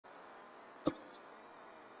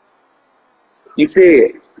You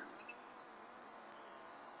said.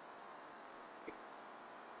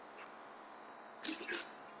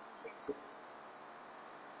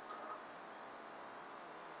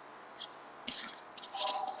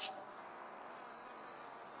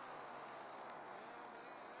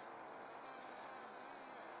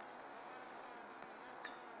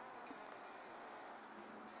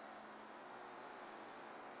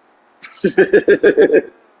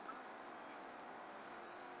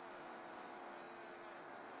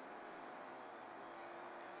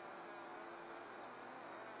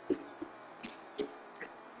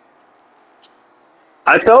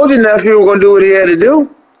 I told you nephew was gonna do what he had to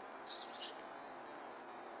do.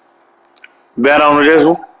 Bet on this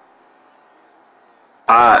one.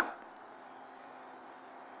 Alright.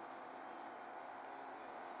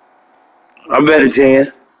 I bet it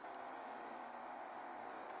 10.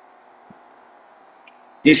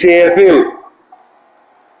 You said Philly.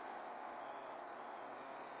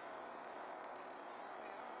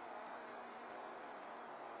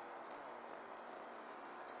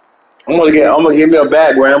 I'm gonna give me a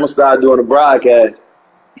background. I'm gonna start doing a broadcast.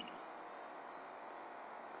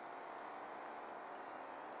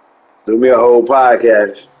 Do me a whole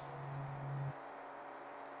podcast.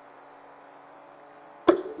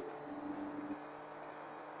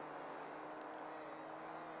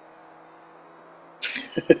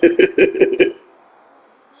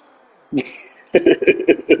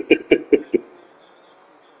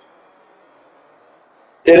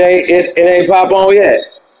 It ain't pop on yet.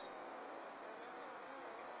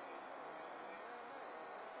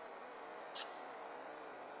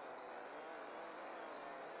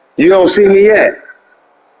 You don't see me yet.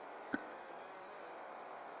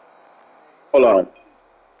 Hold on.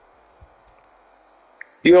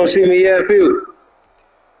 You don't see me yet, Phil.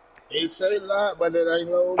 It say a lot, but it ain't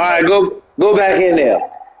All loading right, up. go back in there.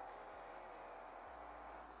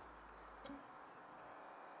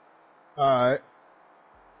 All right.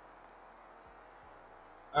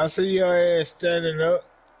 I see your ass standing up.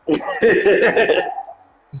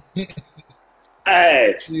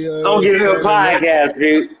 Hey, See your don't ass give me a standing up. podcast,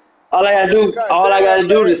 Phil. God All I gotta damn,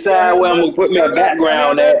 do man. is decide where I'm gonna put me a Your hair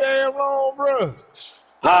background that at. damn long, bro.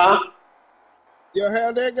 Huh? Your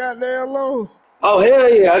hair that goddamn long. Oh hell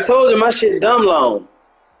yeah! I told you my shit dumb long.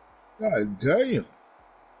 God damn.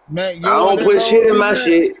 Mac, I yours don't that put long shit in too, my Mac?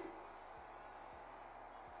 shit.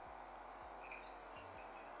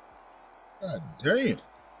 God damn.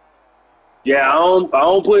 Yeah, I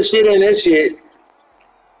don't put shit in this shit.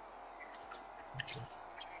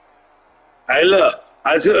 Hey, look.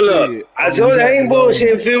 Shit. I Oh, you told you I got the ain't long one.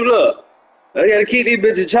 bullshitting, Phil. Look, I gotta keep these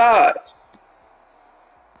bitches charged.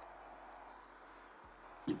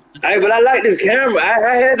 Hey, but I like this camera.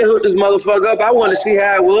 I had to hook this motherfucker up. I want to see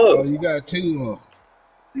how it Oh, was. you got two.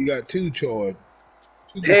 You got two charge.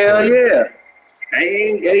 Two Hell charge. yeah. I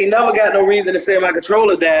ain't never got no reason to say my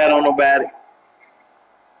controller died on nobody.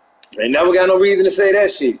 Ain't never got no reason to say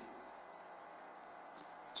that shit.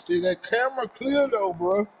 See that camera clear though,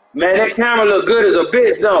 bro. Man, that camera look good as a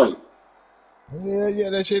bitch, don't it? Yeah, yeah,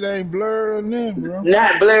 that shit ain't blurring then, bro.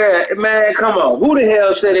 Not Blair, man, come on. Who the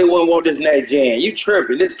hell said they wouldn't want this next gen? You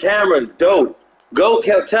tripping. This camera is dope. Go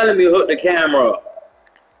kept telling me to hook the camera up.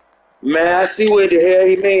 Man, I see what the hell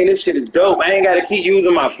he mean. This shit is dope. I ain't got to keep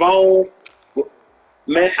using my phone.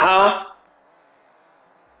 Man, huh?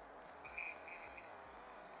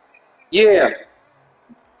 Yeah.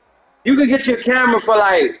 You can get your camera for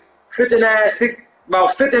like 59, 60,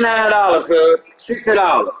 about $59, cuz.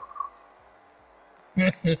 $60.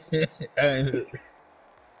 And,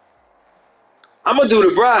 I'm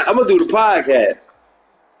gonna do the podcast.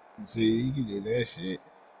 see, you can do that shit.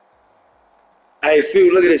 Hey,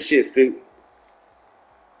 Phil, look at this shit, Phil.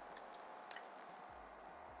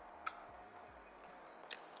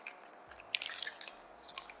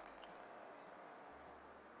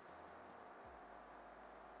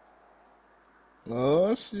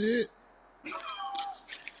 Oh shit.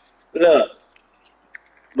 Look,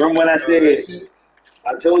 remember when I Oh that said, shit.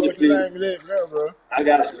 I told you, What's the Phil, name of that, bro? I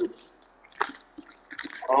got some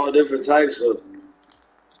all different types of.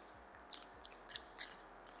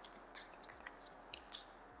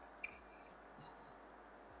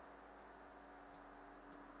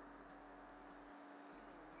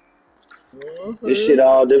 This shit Okay.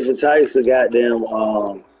 all different types of goddamn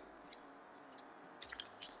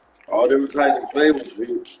all different types of flavors,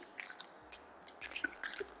 Phil.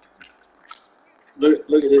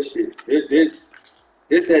 Look at this shit. This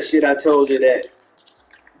that shit I told you that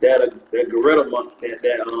gorilla monkey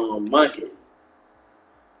that monkey.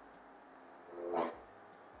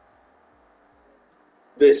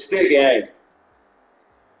 This stick ain't.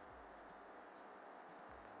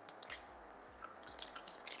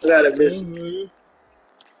 how that bitch.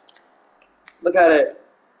 Look how that.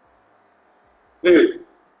 Dude.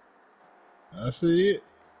 I see it.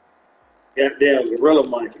 Goddamn gorilla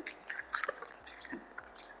monkey.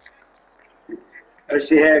 That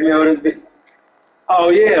shit had me on this bitch. Oh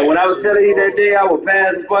yeah, when I was telling you that day I would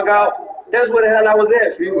pass the fuck out, that's where the hell I was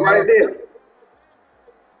at, few, right there.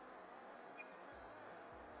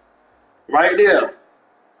 Right there.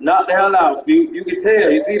 Knock the hell out, few. You can tell.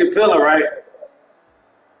 You see the pillar, right?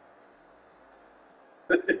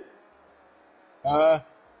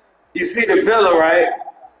 You see the pillar, right?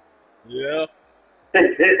 Yeah.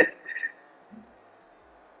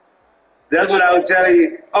 That's what I was telling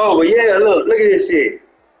you. Oh, but yeah, look at this shit.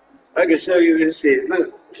 I can show you this shit.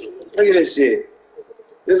 Look at this shit.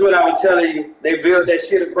 This is what I was telling you. They built that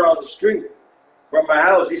shit across the street from my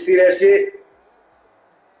house. You see that shit?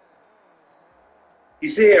 You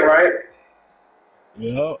see it, right?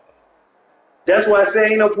 Yeah. That's why I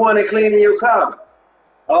say ain't no point in cleaning your car.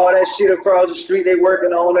 All that shit across the street they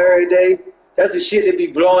working on every day. That's the shit that be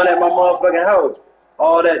blowing at my motherfucking house.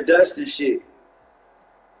 All that dust and shit.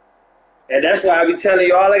 And that's why I be telling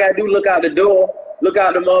you, all I gotta do, look out the door, look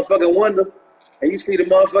out the motherfucking window, and you see the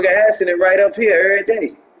motherfucking accident right up here every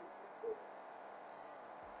day.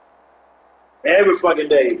 Every fucking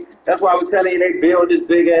day. That's why I was telling you they build this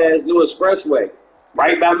big ass new expressway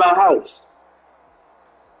right by my house.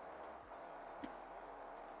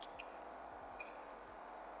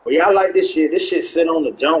 But y'all like this shit. This shit sit on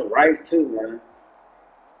the jump right too, man.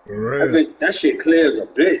 For real. That shit clear as a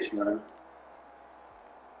bitch, man.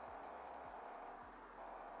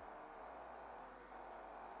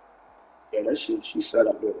 Yeah, that shit, she set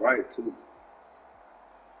up it right too.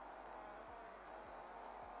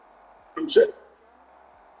 I'm sure.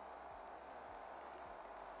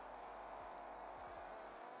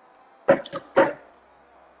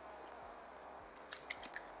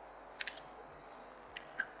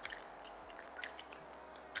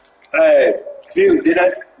 Hey, Phew, did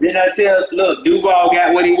I tell? Look, Duval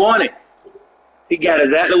got what he wanted. He got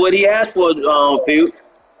exactly what he asked for, Phew.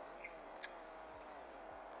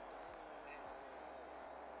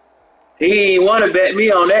 He ain't want to bet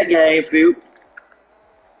me on that game, Phew.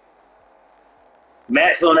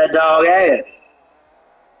 Max on that dog ass.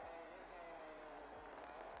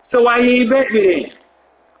 So why you ain't bet me then?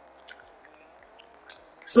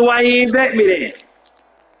 So why you ain't bet me then?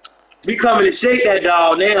 We coming to shake that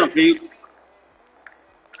dog now, Phew.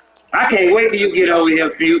 I can't wait till you get over here,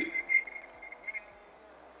 Phew.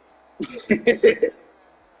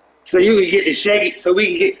 So you can get to shake it, so we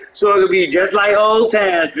can get, so it'll be just like old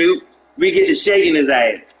times, Phew. We get to shaking his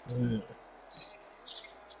ass.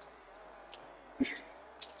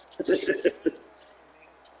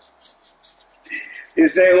 You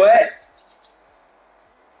say what?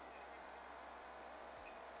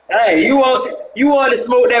 Hey, you want to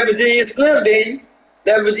smoke that Virginia Slim, didn't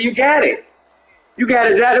you? You got it. You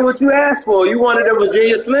got exactly what you asked for. You wanted a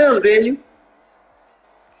Virginia Slim, didn't you?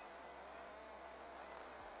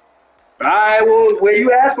 All right, well, when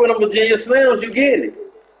you ask for the Virginia Slims, you get it.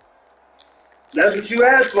 That's what you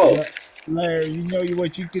asked for. Larry, you know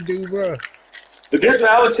what you can do, bro? But this one,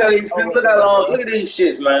 I was telling you, Phil, look how long, look at these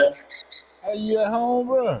shits, man. How you at home,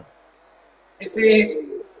 bro? You see,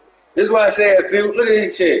 this is why I said, Phil, look at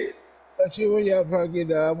these shits. That shit, when y'all probably get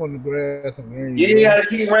there, I want to grab some greens. You ain't got to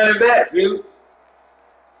keep running back, Phil.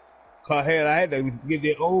 Cause hell, I had to get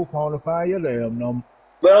that old phone to find your damn number.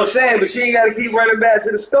 But I'm saying, but you ain't got to keep running back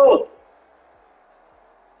to the store.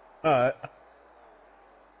 Alright.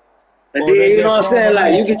 And then, you know what I'm saying,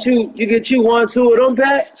 like, you get you 1, 2 of them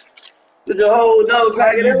packs, with the whole another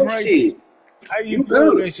pack of them shit. How you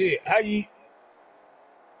good that shit? How you?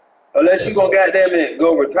 Unless you gonna goddamn it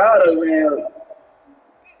go retire, man.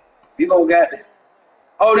 You gonna got.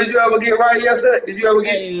 Oh, did you ever get right yesterday? Did you ever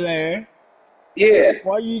get? Hey, Larry. Yeah.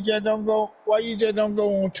 Why you just don't go? Why you just don't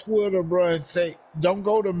go on Twitter, bro, and say don't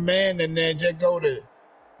go to man and then just go to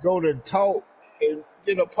talk and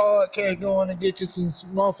get a podcast going and get you some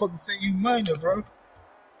motherfuckers send you money, bro.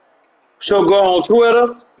 So go on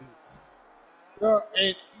Twitter.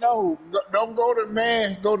 And no, don't go to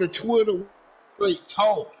man. Go to Twitter, straight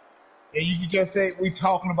talk, and you can just say we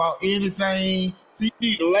talking about anything. So you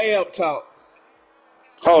need a laptop.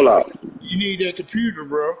 Hold up. You need that computer,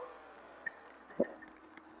 bro.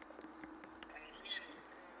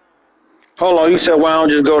 Hold on. You said why don't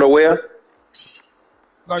just go to where?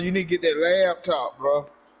 No, you need to get that laptop, bro.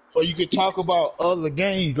 So you can talk about other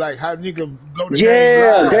games, like how nigga go to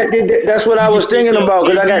games that's what I was thinking about,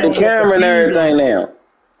 because I got the camera and everything now.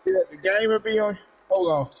 Yeah, the game will be on.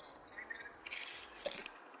 Hold on.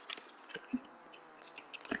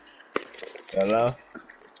 Hello?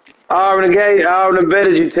 I already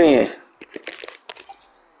betted you 10.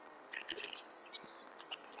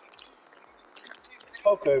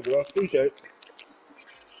 Okay, bro. Appreciate it.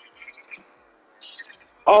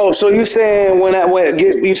 Oh, so you saying when I went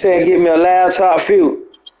you saying get me a laptop feud?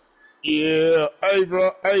 Yeah. Hey,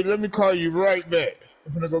 bro. Hey, let me call you right back.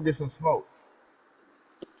 I'm gonna go get some smoke.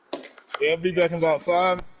 Yeah, I'll be back in about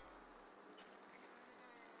 5.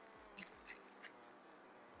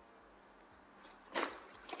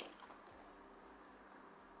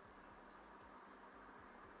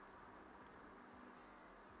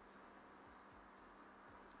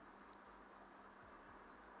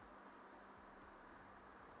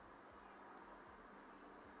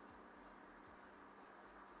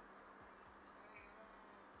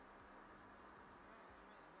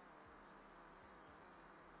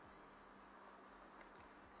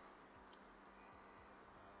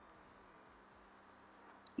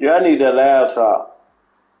 Yeah, I need that laptop.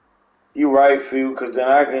 You right, few, cause then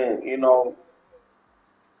I can,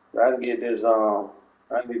 I can get this I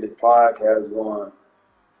can get this podcast going.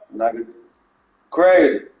 And I can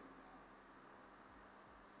crazy.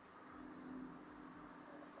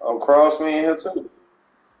 Cross me in here too.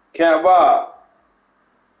 Camp Bob.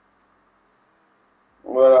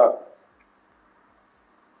 What up?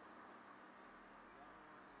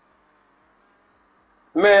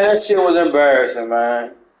 Man, that shit was embarrassing,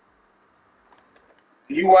 man.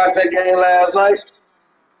 Did you watch that game last night?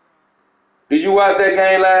 Did you watch that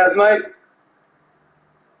game last night?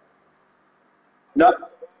 No.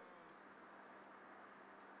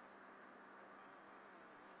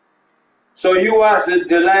 So you watched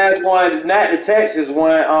the last one, not the Texas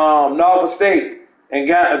one, Norfolk State and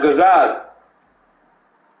got Gonzalez.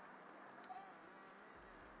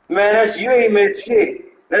 Man, you ain't missed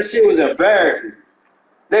shit. That shit was embarrassing.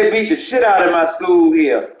 They beat the shit out of my school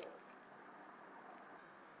here.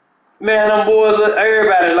 Man, them boys,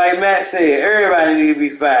 everybody, like Matt said, everybody need to be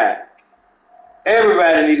fired.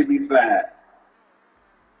 Everybody need to be fired.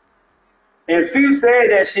 And few said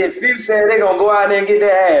that shit. Few said they gonna go out there and get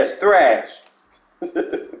their ass thrashed.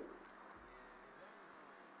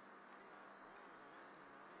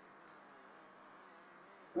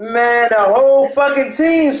 Man, the whole fucking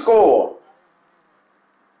team score.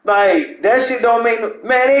 Like that shit don't make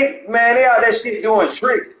they out that shit doing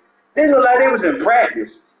tricks. They look like they was in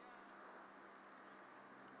practice.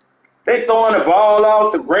 They throwing the ball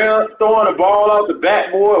off the ground, throwing the ball off the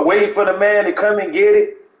backboard, waiting for the man to come and get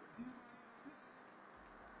it.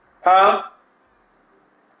 Huh?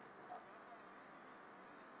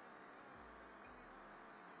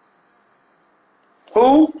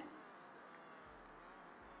 Who?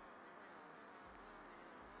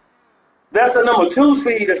 That's a number 2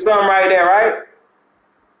 seed or something right there, right?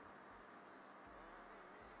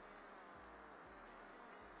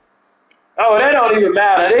 Oh, that don't even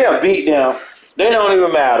matter. They'll beat them. They don't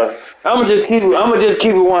even matter. I'm gonna just keep it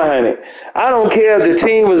 100. I don't care if the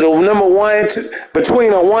team was a number 1, two,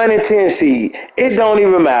 between a 1 and 10 seed. It don't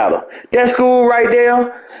even matter. That school right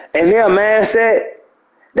there, and their mindset,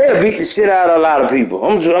 they'll beat the shit out of a lot of people.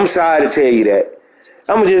 I'm sorry to tell you that.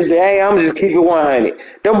 I'm just keep it 100.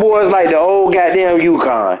 Them boys like the old goddamn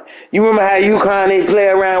UConn. You remember how UConn they play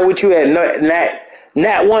around with you at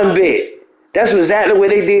not one bit. That's exactly what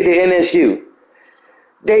they did to NSU.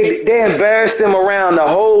 They embarrassed them around the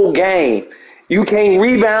whole game. You can't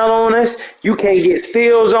rebound on us. You can't get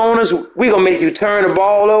steals on us. We gonna make you turn the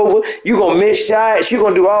ball over. You gonna miss shots. You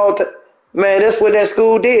gonna do all. Man, that's what that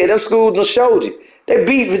school did. That school just showed you. They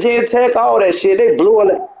beat Virginia Tech, all that shit. They blew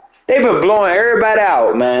it. They been blowing everybody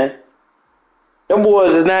out, man. Them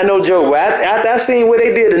boys is not no joke. But after I seen what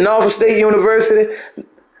they did at Norfolk State University,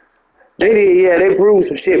 they proved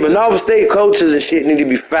some shit. But Norfolk State coaches and shit need to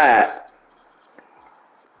be fired.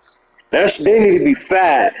 They need to be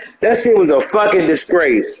fired. That shit was a fucking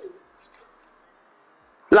disgrace.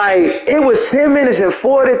 Like it was 10 minutes and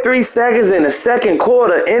 43 seconds in the second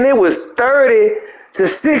quarter, and it was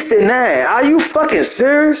 30-69. Are you fucking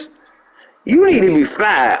serious? You need to be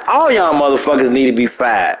fired. All y'all motherfuckers need to be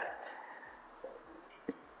fired.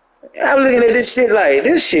 I'm looking at this shit like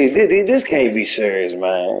this can't be serious,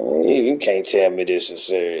 man. You can't tell me this is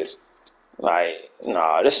serious. Like,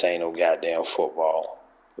 nah, this ain't no goddamn football.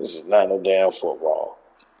 This is not no damn football.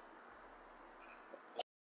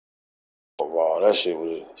 Football. That shit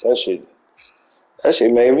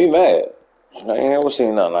made me mad. I ain't never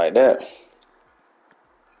seen nothing like that.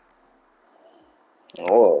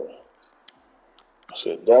 Oh,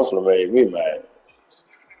 shit definitely made me mad.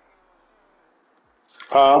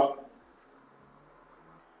 Huh?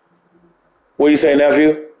 What do you say,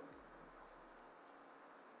 nephew?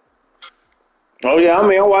 Oh yeah, I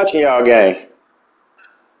mean I'm watching y'all game.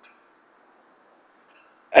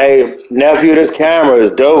 Hey nephew, this camera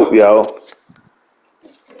is dope, yo.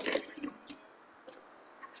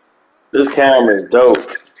 This camera is dope.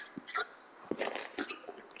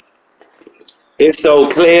 It's so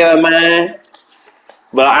clear, man.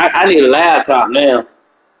 But I need a laptop now.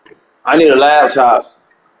 I need a laptop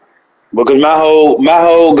because my whole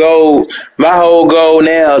goal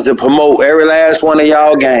now is to promote every last one of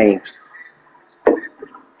y'all games.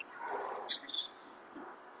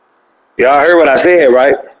 Y'all heard what I said,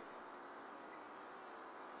 right?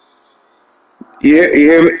 You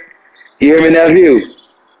hear me? You hear me, nephew?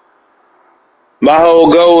 My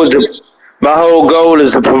whole goal is to my whole goal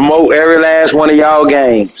is to promote every last one of y'all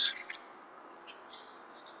games.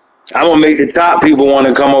 I'm gonna make the top people want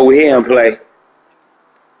to come over here and play.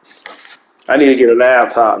 I need to get a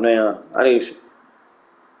laptop now. I need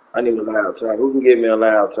a laptop. Who can give me a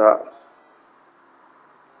laptop?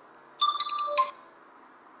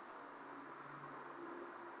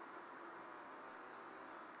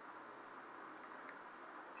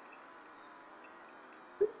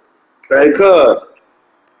 Hey, cuz,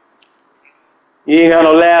 you ain't got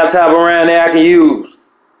no laptop around there I can use.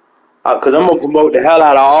 Cause I'm gonna promote the hell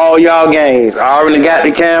out of all y'all games. I already got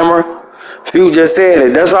the camera. Few just said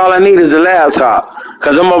it. That's all I need is the laptop.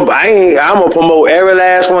 Cause I'm gonna promote every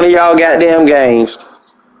last one of y'all goddamn games.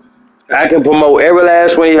 I can promote every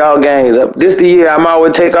last one of y'all games. This the year I'm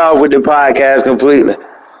always take off with the podcast completely.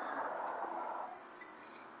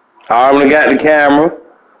 I already got the camera,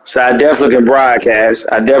 so I definitely can broadcast.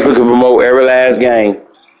 I definitely can promote every last game.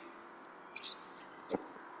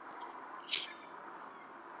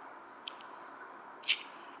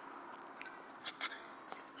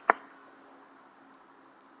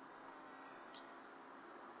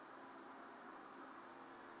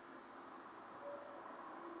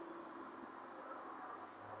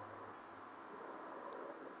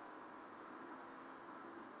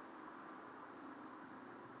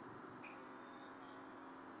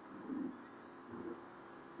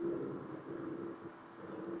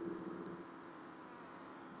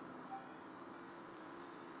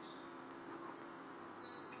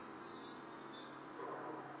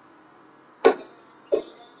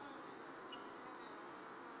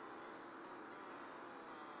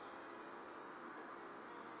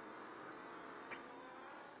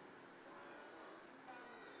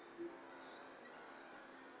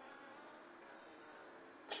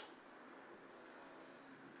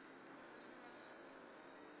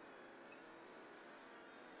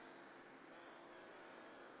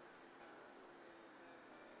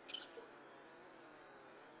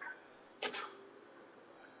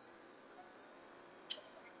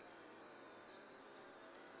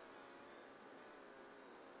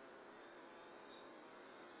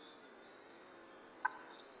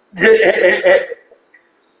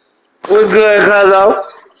 What's good, Cuzzo?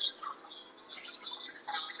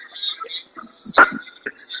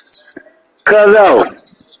 Cuzzo.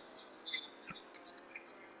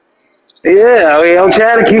 Yeah, I'm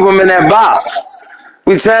trying to keep him in that box.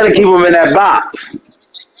 We trying to keep him in that box.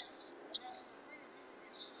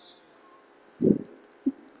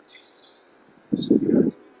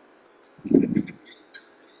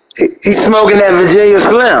 He's smoking that Virginia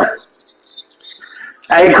Slim.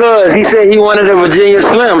 Hey, cuz, he said he wanted a Virginia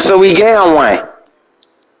Slim, so we gave him one.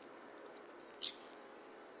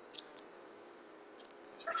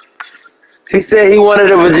 He said he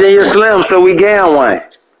wanted a Virginia Slim, so we gave him one.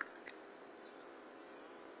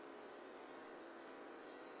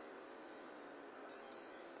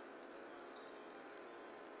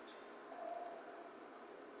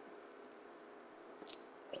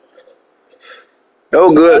 That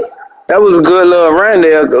was good. That was a good little run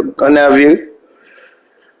there, nephew.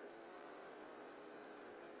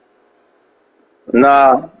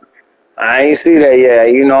 Nah, I ain't see that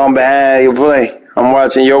yet. You know I'm behind your play. I'm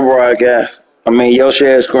watching your broadcast. I mean your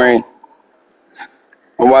share screen.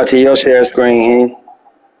 I'm watching your share screen.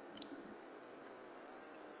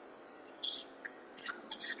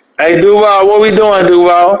 Hey Duval, what we doing,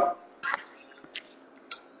 Duval?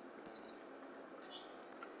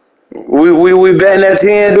 We betting that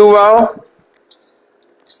 10, Duval?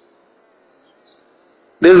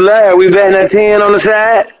 This lad, we betting that 10 on the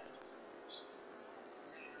side?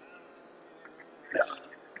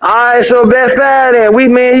 Alright, so bet 5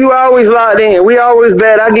 then. Man, you always locked in. We always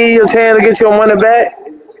bet. I give you a chance to get your money back.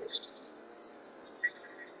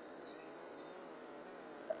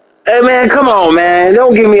 Hey man, come on, man.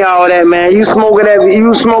 Don't give me all that, man. You smoking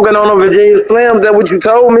on a Virginia Slim, that what you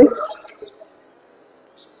told me?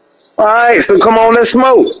 Alright, so come on, let's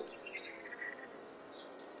smoke.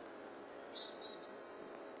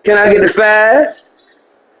 Can I get the 5?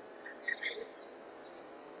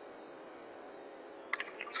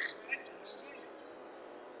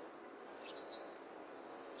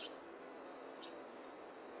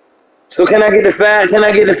 So can I get the 5? Can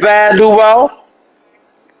I get the 5, Duval?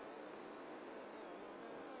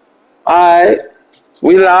 Alright.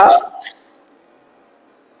 We locked.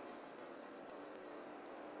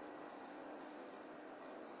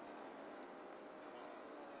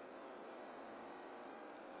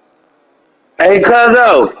 Hey,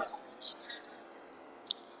 Cuzzo.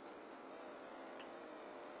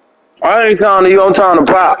 I ain't talking to you, I'm talking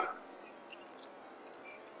to Pop.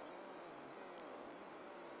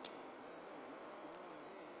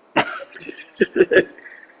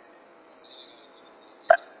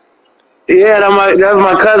 Yeah, that's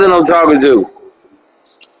my cousin I'm talking to.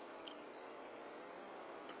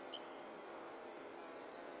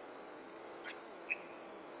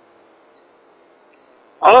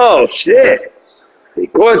 Oh, shit. He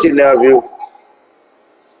caught you, nephew.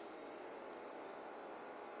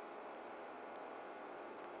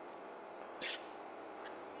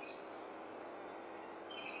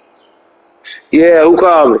 Yeah, who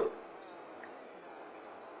called me?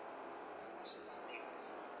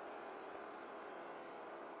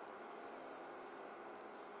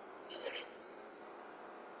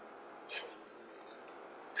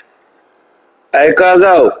 Hey,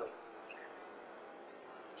 Cuzzo.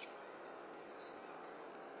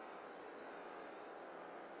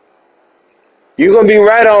 You gonna be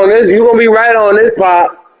right on this. You gonna be right on this,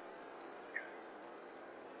 Pop.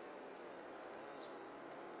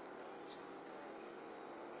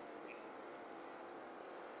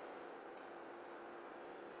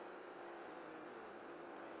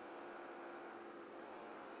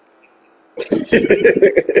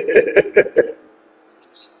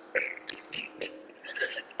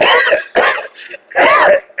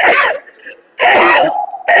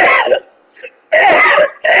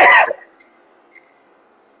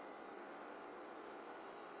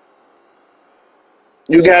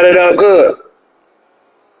 You got it up good.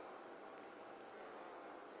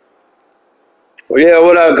 Well, yeah,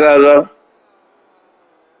 what up, Cuzzo?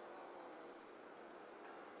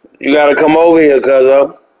 You gotta come over here,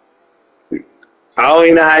 Cuzzo. I don't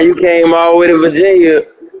even know how you came all the way to Virginia.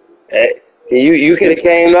 Eh, you could have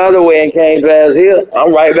came the other way and came past here.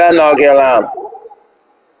 I'm right by North Carolina.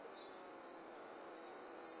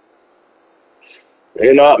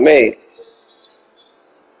 You know what I mean?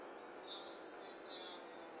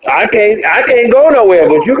 I can't go nowhere,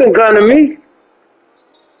 but you can come to me.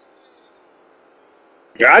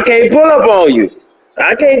 I can't pull up on you.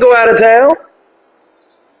 I can't go out of town.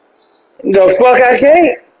 The fuck I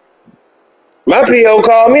can't. My PO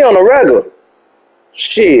called me on the regular.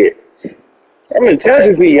 Shit. I'm in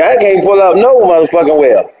Chesapeake. I can't pull up no motherfucking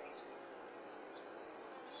well.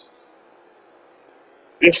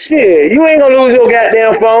 Shit, you ain't gonna lose your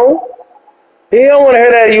goddamn phone. He don't wanna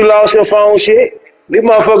hear that you lost your phone shit. This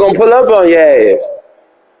motherfucker gonna pull up on your ass.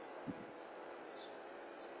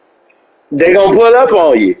 They gonna pull up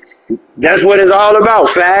on you. That's what it's all about,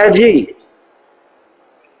 5G.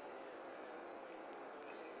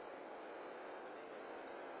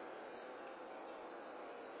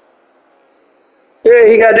 Yeah,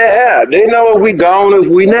 he got that app. They know if we gone, if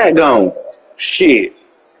we not gone. Shit.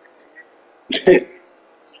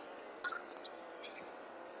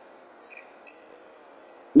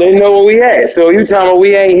 They know where we at. So you tell me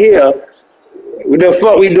we ain't here. What the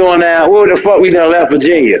fuck we doing now? What the fuck we done left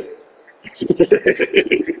Virginia?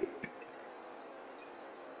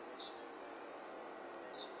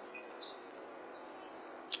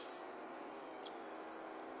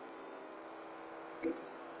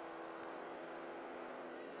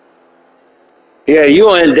 Yeah,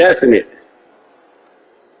 you indefinite.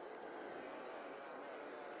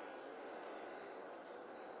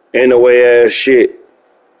 In the way ass shit.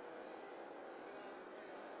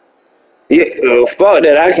 Yeah, fuck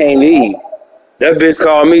that. I can't leave. That bitch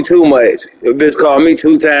called me too much. That bitch called me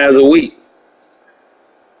 2 times a week.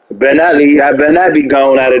 Better not leave. I better not be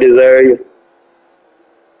gone out of this area.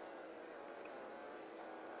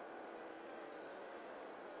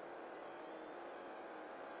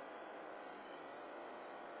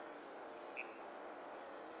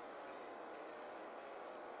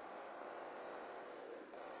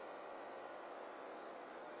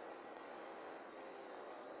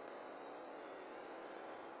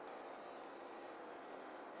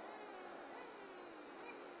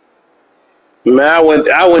 Man, I went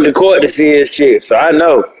to court to see his shit, so I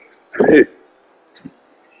know.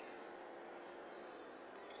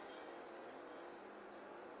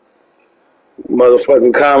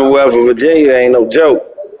 Motherfucking Commonwealth of Virginia ain't no joke.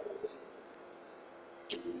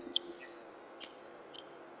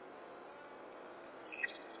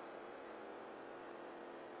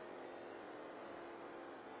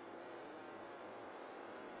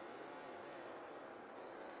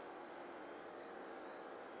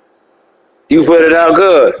 You put it out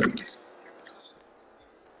good.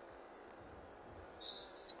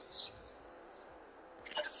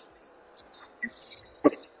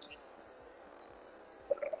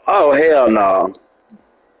 Oh, hell no.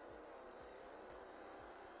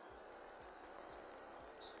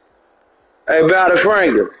 Hey, Bowdy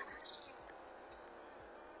Franklin.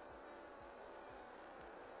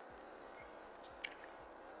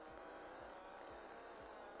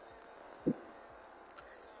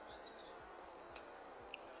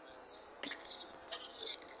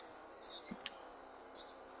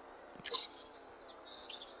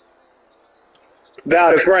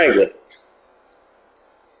 Bowdy Franklin.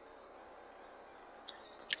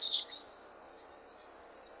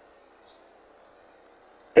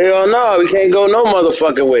 Hell no, we can't go no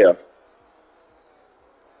motherfucking well.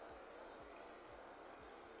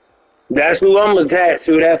 That's who I'm attached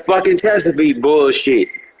to, that fucking Chesapeake bullshit.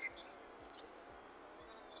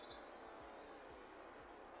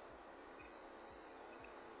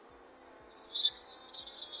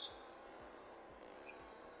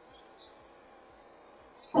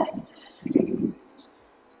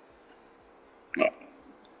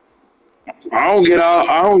 I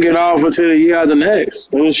don't get off until the year after next.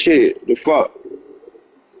 Oh shit. The fuck.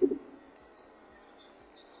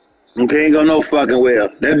 I can't go no fucking well.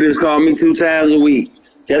 That bitch called me 2 times a week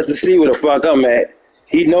just to see where the fuck I'm at.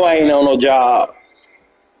 He know I ain't on no job.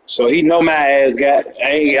 So he know my ass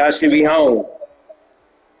I should be home.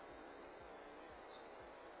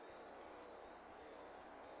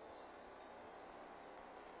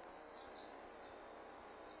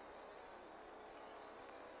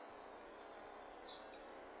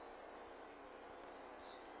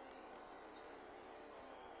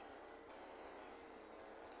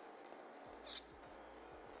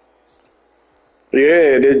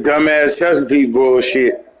 Yeah, this dumbass Chesapeake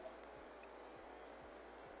bullshit.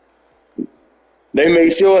 They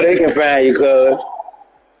make sure they can find you, cuz.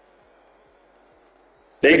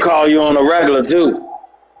 They call you on the regular, too.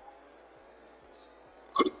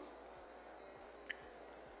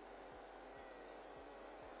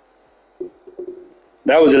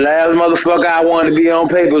 That was the last motherfucker I wanted to be on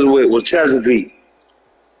papers with, was Chesapeake.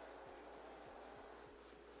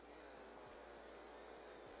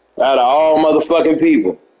 Out of all motherfucking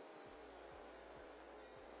people.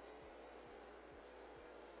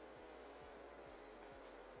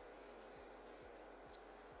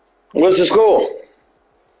 What's the score?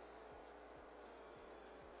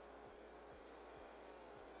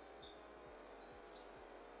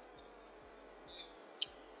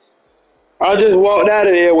 I just walked out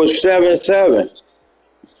of there with 7-7.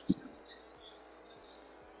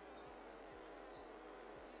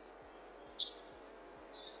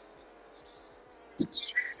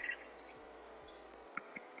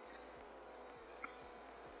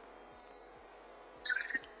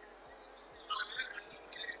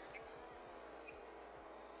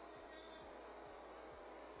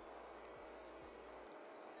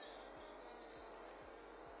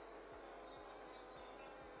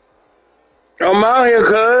 I'm out here,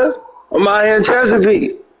 cuz. I'm out here in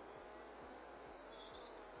Chesapeake.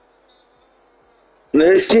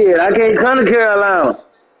 This shit, I can't come to Carolina.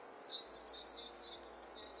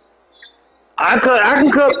 I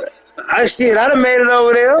can come. I done made it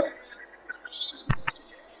over there.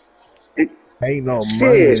 Ain't no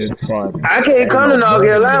money in Shit, this party. I can't Ain't come no to North money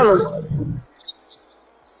in this Carolina. party.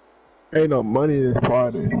 Ain't no money in this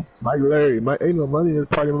party. Mike Larry, ain't no money in this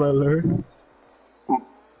party, Mike Larry.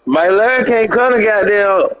 My Larry can't come to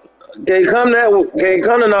goddamn. Can't come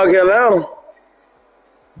to North Carolina.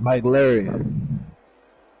 Mike Larry.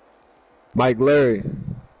 Mike Larry.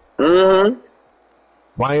 Mm-hmm.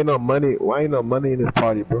 Why ain't no money? Why ain't no money in this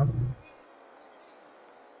party, bro?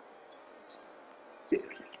 Yeah,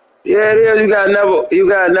 it is. You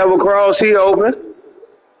got never cross. He open.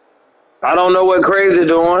 I don't know what Crazy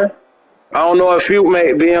doing. I don't know if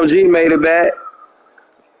BMG made it back.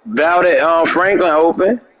 Doubt it. Franklin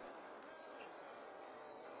open.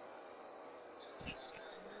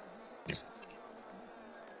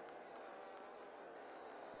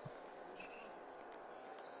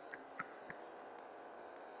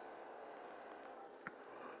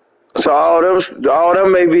 So all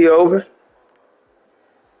them may be open.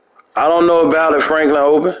 I don't know about it. Franklin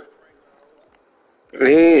open.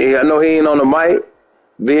 I know he ain't on the mic.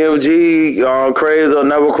 BMG, Crazy or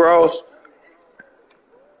never cross.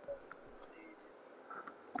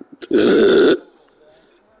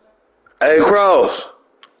 Hey, Cross.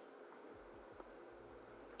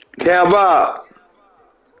 Cam Bob.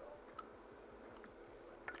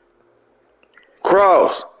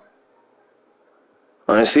 Cross.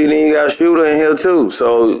 I see then you got a shooter in here too.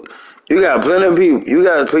 So You got plenty of people. You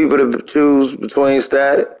got people to choose between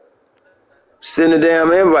static. Send a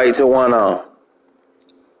damn invite to one of 'em.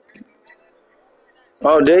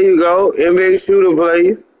 Oh, there you go. NBA shooter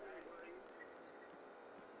plays.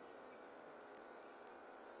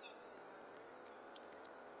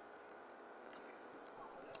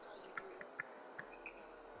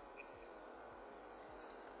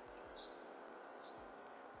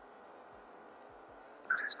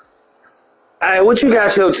 Hey, what you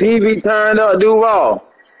got your TV turned up, Duval?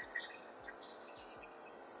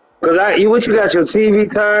 What you got your TV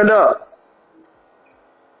turned up?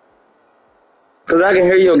 Cause I can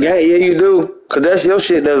hear your game. Yeah, you do. Cause that's your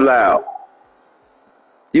shit that's loud.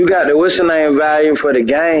 You got the what's the name volume for the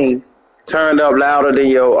game turned up louder than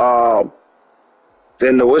your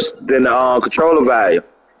than the controller volume.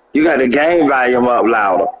 You got the game volume up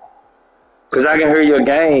louder. Cause I can hear your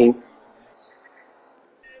game.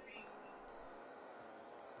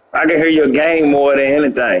 I can hear your game more than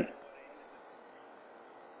anything.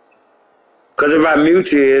 Cause if I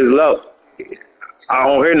mute you, it's low. I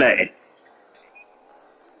don't hear nothing.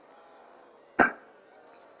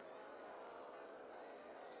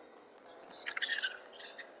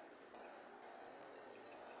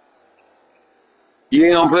 You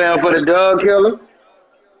ain't gonna play him for the dog killer?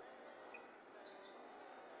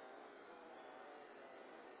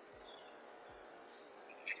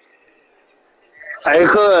 Hey,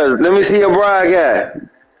 cuz, let me see your broadcast.